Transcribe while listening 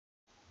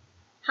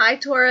Hi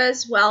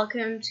Taurus,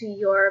 welcome to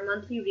your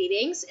monthly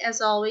readings. As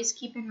always,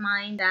 keep in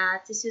mind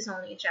that this is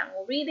only a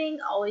general reading.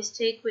 Always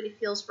take what it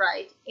feels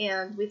right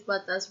and with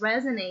what does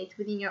resonate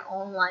within your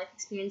own life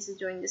experiences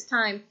during this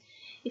time.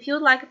 If you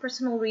would like a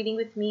personal reading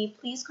with me,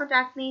 please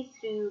contact me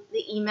through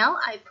the email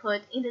I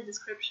put in the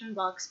description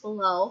box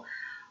below.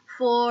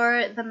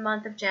 For the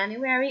month of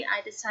January,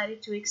 I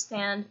decided to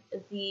extend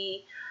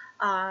the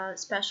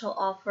special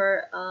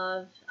offer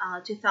of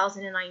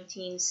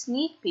 2019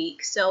 sneak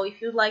peek. So if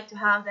you'd like to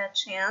have that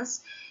chance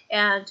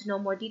and to know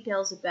more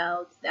details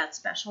about that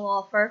special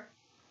offer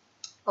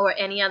or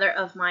any other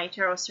of my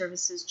tarot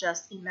services,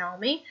 just email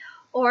me.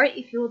 Or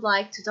if you would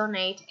like to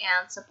donate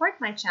and support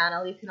my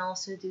channel, you can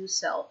also do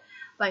so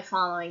by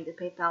following the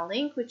PayPal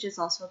link, which is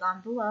also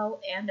down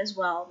below, and as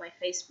well my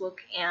Facebook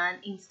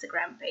and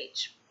Instagram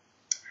page.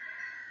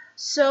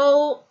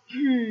 So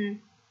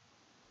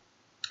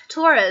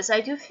Taurus,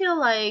 I do feel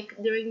like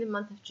during the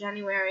month of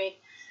January,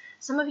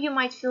 some of you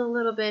might feel a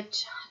little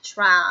bit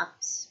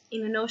trapped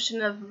in a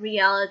notion of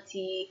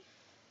reality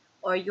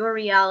or your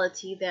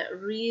reality that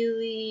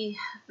really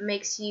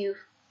makes you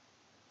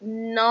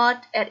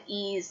not at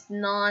ease,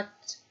 not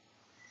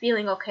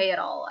feeling okay at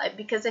all.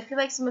 Because I feel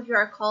like some of you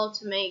are called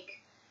to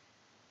make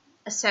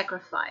a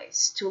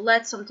sacrifice, to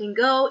let something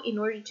go in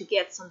order to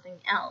get something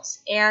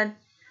else. And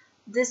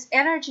this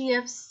energy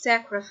of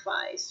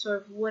sacrifice,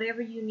 or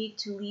whatever you need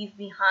to leave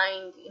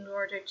behind in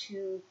order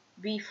to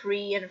be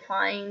free and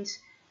find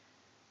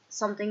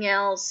something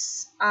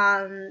else,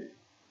 it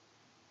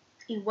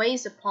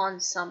weighs upon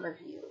some of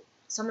you.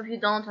 Some of you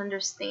don't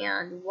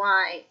understand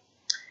why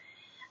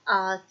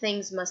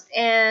things must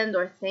end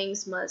or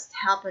things must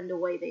happen the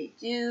way they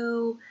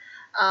do.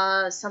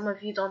 Some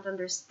of you don't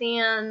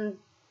understand,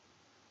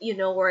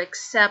 or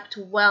accept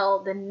well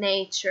the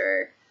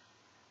nature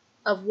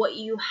of what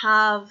you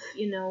have,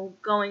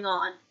 going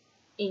on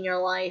in your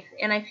life.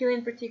 And I feel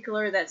in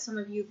particular that some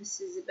of you,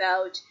 this is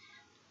about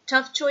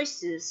tough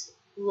choices,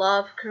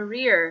 love,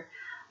 career,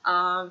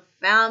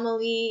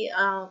 family,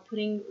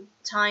 putting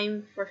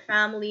time for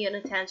family and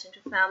attention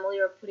to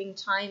family, or putting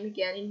time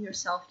again in your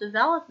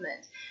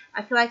self-development.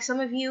 I feel like some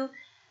of you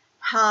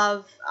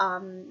have,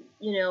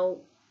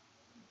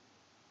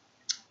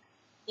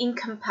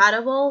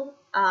 incompatible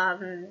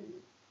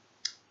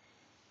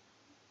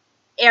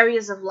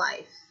areas of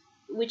life.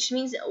 Which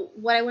means,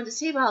 what I want to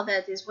say about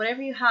that is,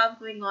 whatever you have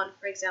going on,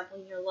 for example,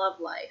 in your love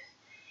life,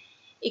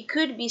 it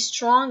could be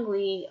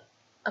strongly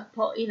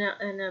opposing,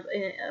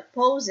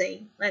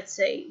 let's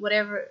say,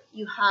 whatever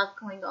you have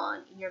going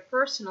on in your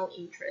personal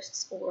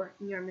interests or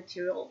in your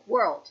material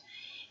world.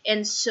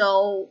 And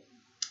so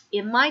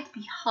it might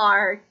be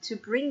hard to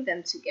bring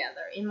them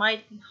together. It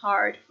might be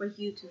hard for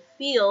you to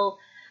feel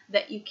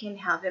that you can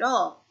have it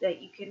all,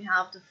 that you can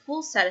have the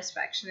full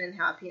satisfaction and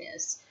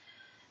happiness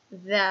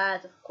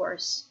that, of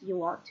course, you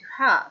want to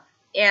have.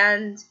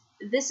 And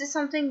this is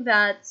something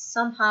that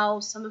somehow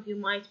some of you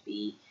might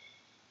be,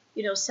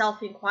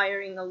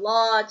 self-inquiring a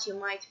lot. You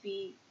might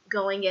be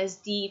going as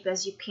deep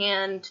as you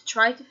can to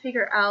try to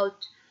figure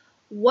out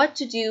what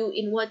to do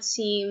in what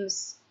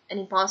seems an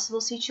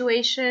impossible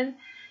situation.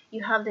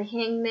 You have the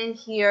Hangman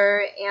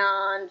here,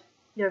 and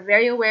you're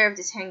very aware of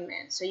this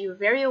Hangman. So you're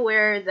very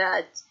aware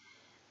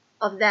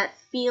of that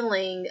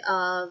feeling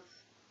of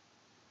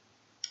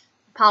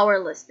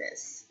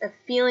powerlessness, a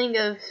feeling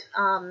of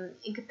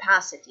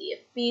incapacity, a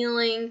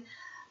feeling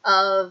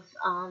of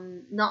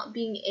not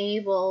being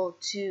able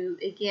to,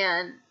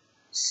 again,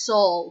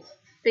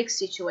 fix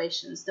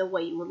situations the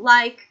way you would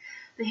like.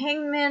 The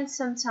Hangman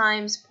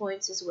sometimes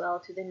points as well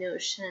to the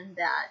notion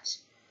that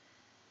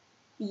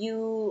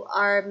you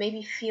are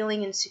maybe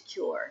feeling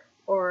insecure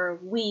or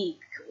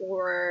weak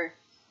or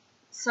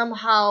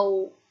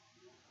somehow,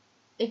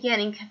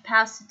 again,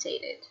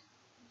 incapacitated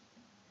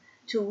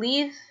to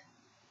live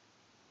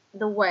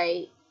the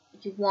way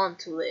you want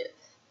to live,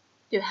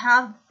 to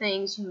have the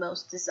things you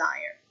most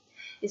desire.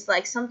 It's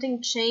like something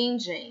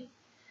changing,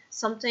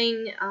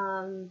 something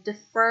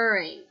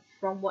deferring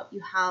from what you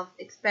have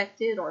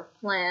expected or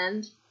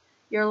planned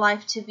your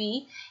life to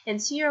be, and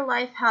see your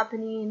life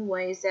happening in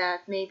ways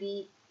that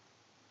maybe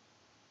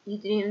you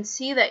didn't even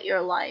see that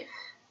your life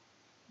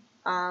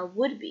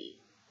would be.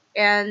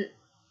 And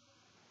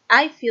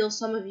I feel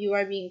some of you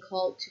are being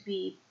called to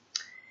be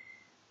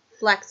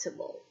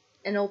flexible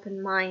and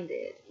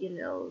open-minded,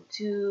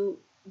 to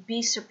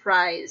be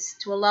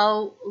surprised, to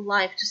allow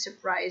life to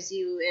surprise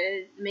you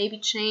and maybe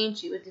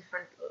change you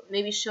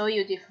maybe show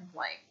you a different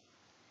way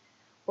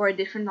or a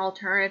different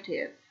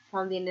alternative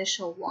from the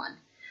initial one,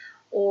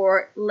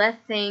 or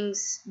let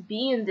things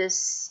be in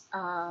this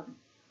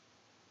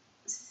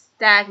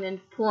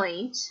stagnant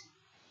point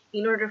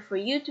in order for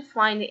you to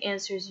find the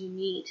answers you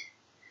need,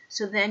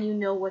 so then you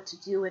know what to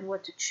do and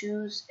what to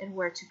choose and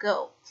where to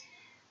go.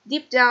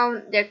 Deep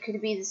down, there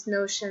could be this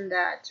notion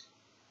that,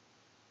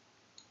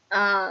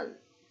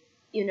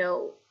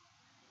 you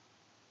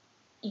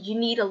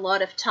need a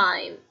lot of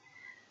time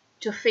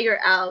to figure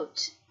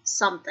out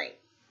something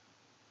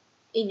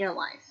in your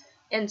life.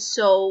 And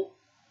so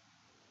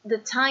the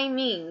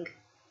timing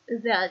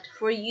that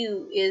for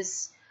you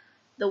is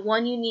the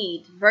one you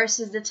need,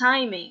 versus the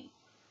timing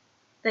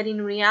that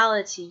in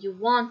reality you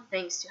want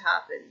things to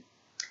happen,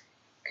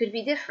 could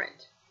be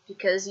different,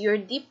 because your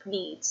deep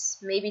needs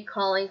may be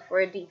calling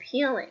for a deep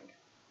healing,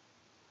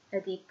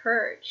 a deep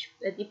purge,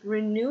 a deep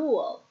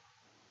renewal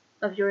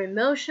of your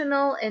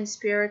emotional and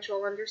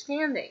spiritual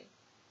understanding.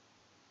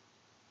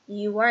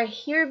 You are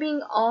here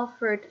being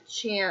offered a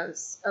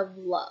chance of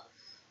love.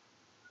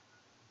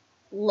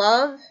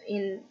 Love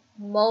in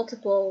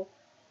multiple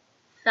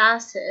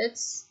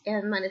facets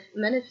and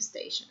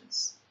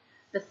manifestations.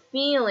 The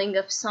feeling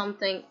of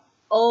something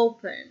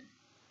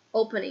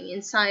opening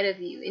inside of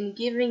you, and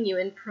giving you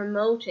and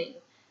promoting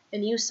a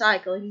new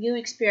cycle, a new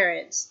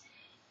experience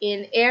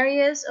in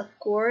areas, of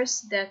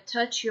course, that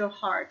touch your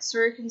heart,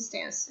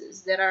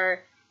 circumstances that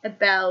are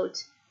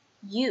about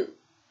you,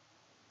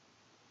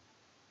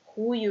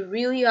 who you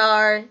really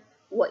are,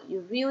 what you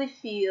really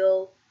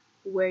feel,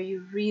 where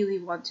you really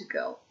want to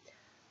go,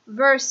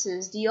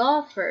 versus the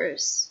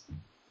offers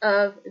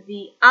of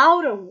the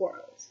outer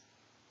world,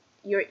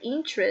 your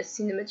interests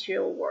in the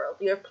material world,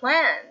 your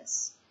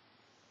plans,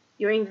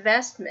 your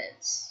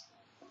investments,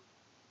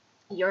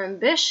 your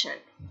ambition.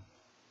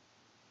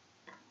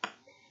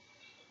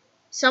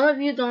 Some of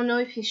you don't know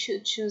if you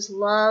should choose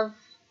love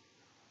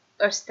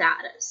or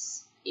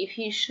status, if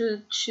you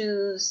should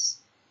choose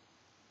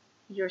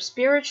your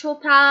spiritual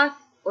path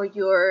or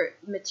your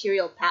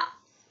material path.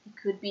 It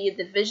could be a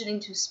division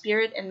into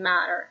spirit and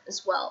matter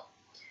as well.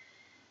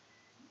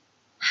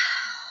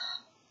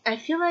 I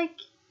feel like,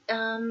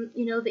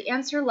 the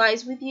answer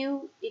lies with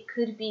you. It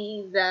could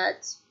be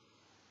that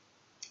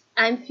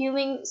I'm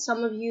feeling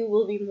some of you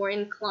will be more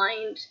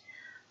inclined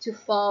to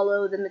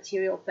follow the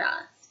material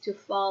path, to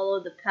follow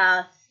the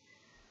path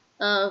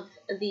of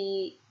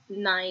the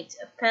Knight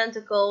of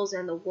Pentacles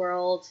and the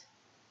World,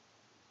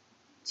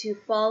 to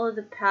follow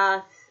the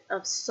path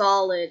of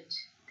solid,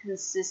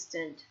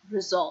 consistent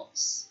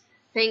results.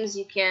 Things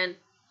you can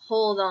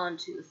hold on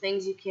to,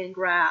 things you can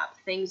grab,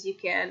 things you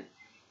can,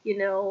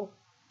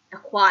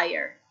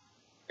 acquire,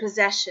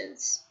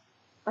 possessions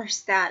or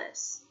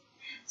status.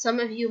 Some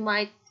of you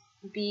might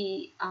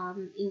be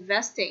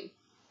investing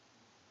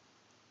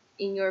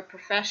in your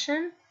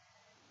profession,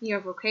 in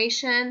your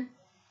vocation,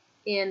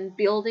 in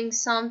building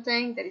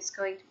something that is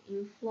going to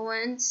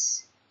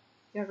influence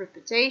your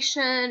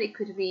reputation. It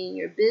could be in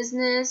your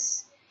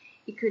business.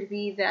 It could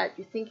be that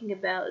you're thinking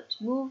about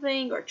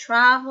moving or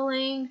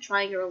traveling,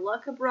 trying your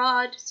luck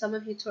abroad. Some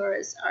of you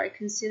Taurus are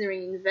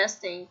considering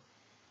investing,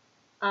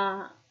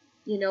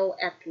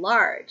 at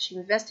large,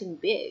 investing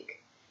big.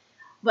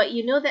 But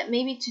you know that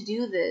maybe to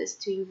do this,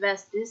 to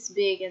invest this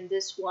big and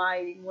this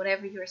wide in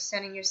whatever you're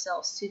setting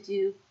yourselves to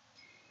do,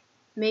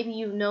 maybe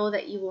you know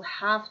that you will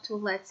have to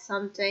let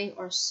something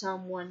or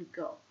someone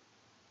go.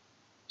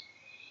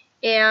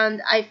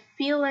 And I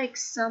feel like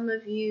some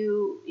of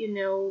you,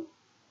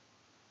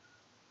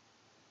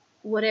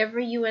 whatever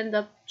you end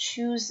up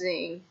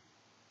choosing,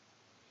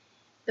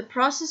 the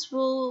process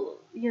will,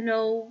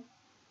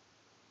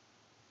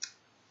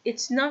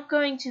 it's not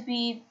going to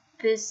be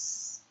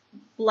this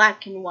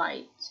black and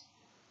white,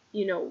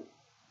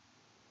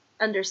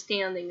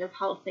 understanding of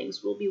how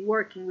things will be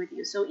working with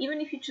you. So even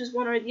if you choose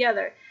one or the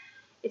other,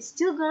 it's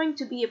still going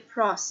to be a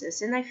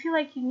process. And I feel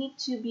like you need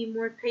to be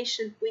more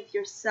patient with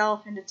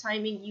yourself and the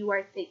timing you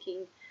are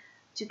taking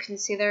to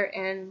consider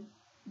and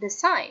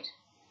decide.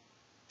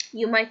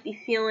 You might be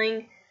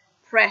feeling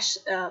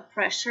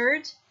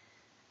pressured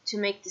to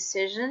make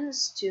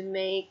decisions, to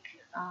make,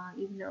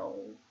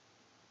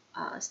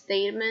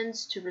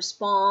 statements, to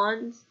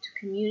respond, to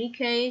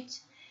communicate.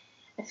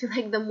 I feel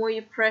like the more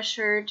you're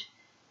pressured,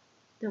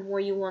 the more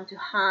you want to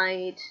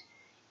hide,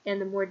 and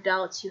the more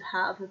doubts you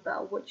have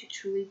about what you're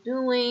truly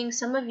doing.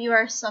 Some of you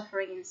are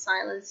suffering in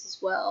silence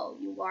as well.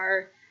 You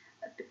are,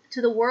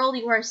 to the world,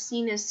 you are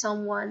seen as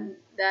someone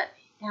that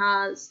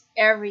has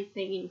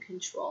everything in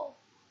control.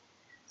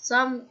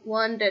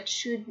 Someone that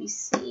should be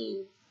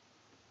seen,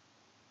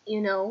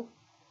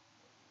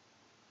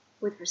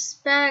 with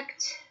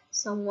respect.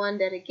 Someone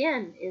that,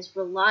 again, is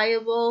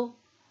reliable,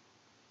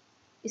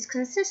 is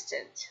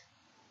consistent.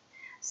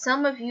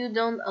 Some of you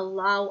don't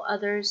allow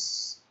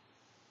others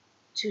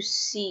to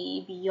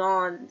see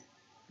beyond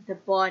the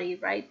body,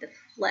 right? The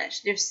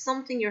flesh. There's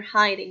something you're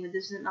hiding.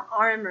 There's an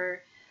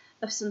armor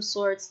of some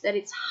sorts that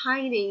it's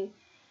hiding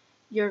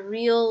your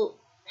real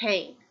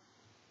pain,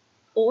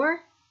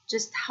 or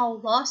just how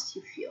lost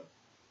you feel,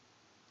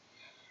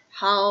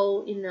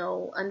 how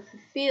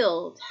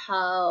unfulfilled,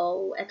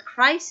 how at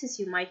crisis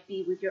you might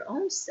be with your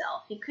own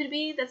self. It could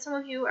be that some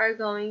of you are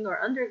going or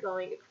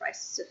undergoing a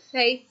crisis of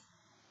faith.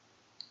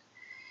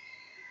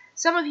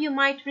 Some of you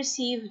might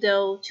receive,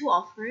 though, 2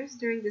 offers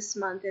during this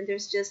month, and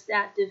there's just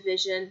that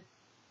division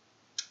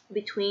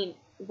between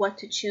what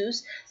to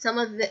choose.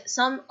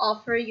 Some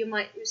offer you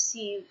might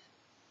receive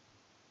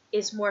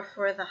is more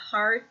for the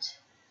heart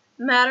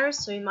matter,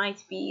 so it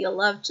might be a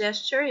love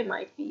gesture, it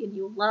might be a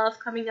new love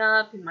coming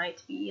up, it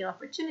might be an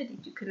opportunity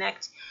to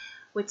connect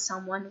with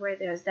someone where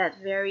there's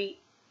that very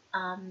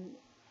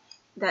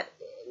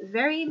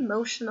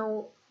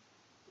emotional,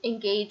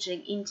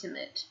 engaging,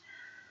 intimate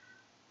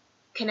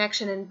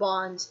connection and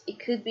bonds. It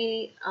could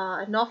be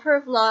an offer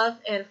of love,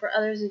 and for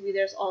others of you,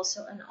 there's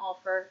also an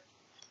offer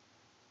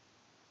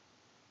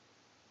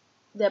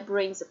that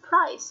brings a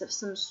price of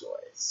some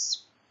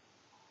sorts.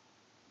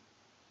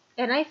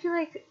 And I feel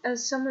like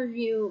some of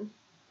you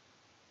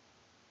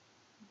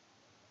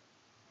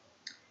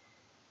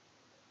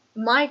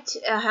might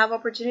have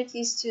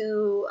opportunities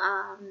to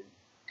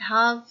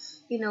have,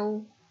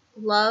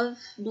 love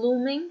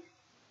blooming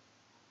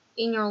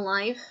in your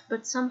life,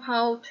 but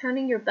somehow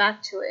turning your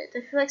back to it.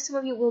 I feel like some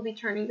of you will be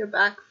turning your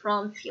back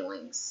from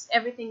feelings,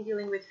 everything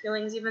dealing with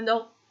feelings, even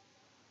though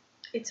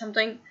it's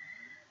something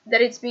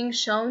that it's being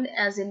shown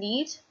as a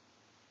need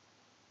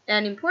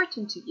and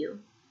important to you.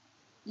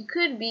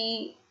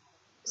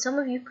 Some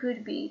of you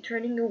could be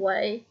turning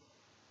away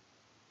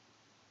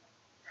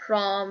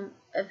from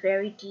a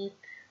very deep,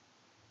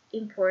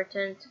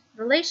 important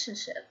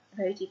relationship,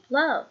 very deep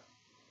love.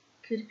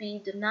 Could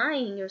be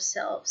denying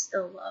yourselves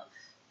the love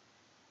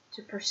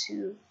to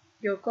pursue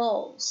your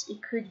goals.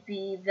 It could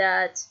be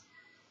that,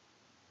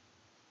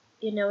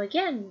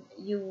 again,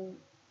 you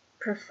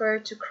prefer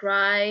to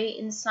cry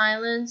in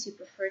silence, you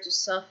prefer to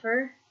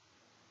suffer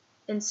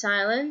in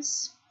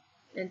silence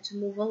and to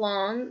move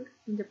along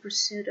in the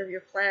pursuit of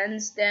your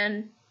plans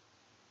than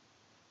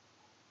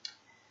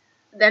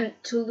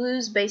to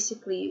lose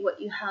basically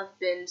what you have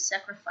been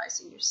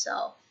sacrificing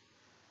yourself,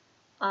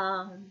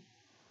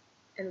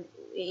 and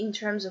in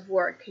terms of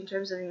work, in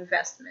terms of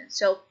investment.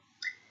 So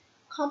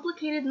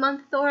complicated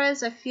month,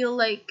 Taurus. I feel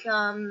like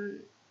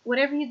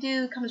whatever you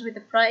do comes with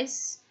a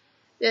price.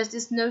 There's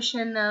this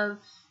notion of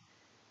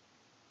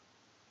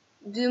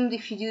doomed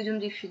if you do,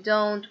 doomed if you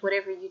don't.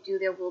 Whatever you do,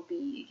 there will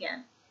be,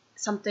 again,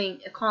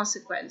 a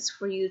consequence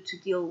for you to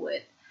deal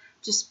with.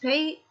 Just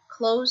pay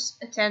close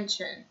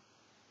attention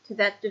to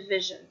that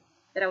division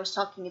that I was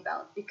talking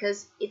about,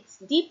 because it's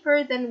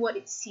deeper than what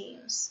it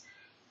seems.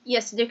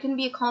 Yes, there can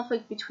be a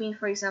conflict between,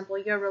 for example,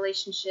 your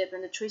relationship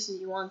and the choices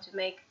you want to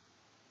make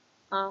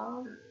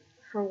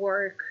for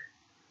work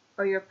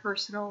or your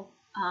personal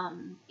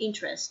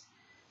interest.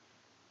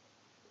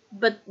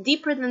 But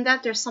deeper than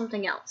that, there's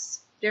something else.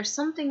 There's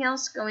something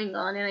else going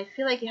on, and I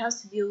feel like it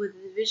has to deal with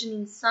the division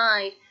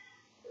inside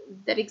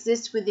that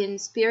exists within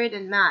spirit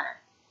and matter.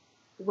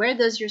 Where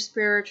does your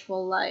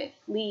spiritual life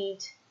lead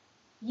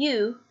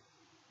you,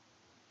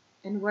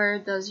 and where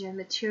does your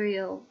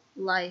material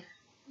life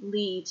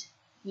lead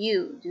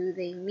you? Do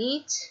they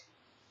meet,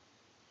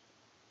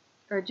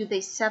 or do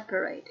they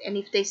separate? And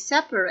if they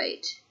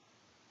separate,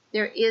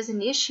 there is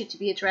an issue to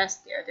be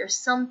addressed there. There's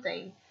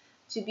something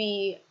to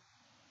be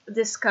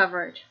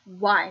discovered.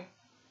 Why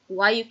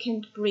you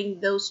can't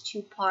bring those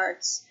two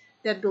parts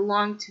that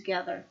belong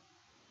together.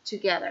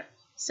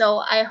 So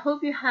I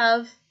hope you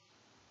have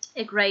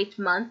a great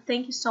month.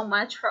 Thank you so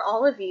much for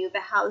all of you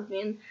that have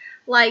been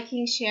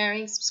liking,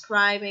 sharing,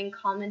 subscribing,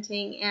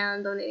 commenting,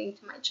 and donating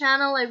to my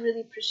channel. I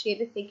really appreciate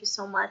it. Thank you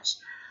so much.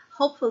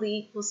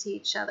 Hopefully we'll see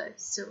each other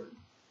soon.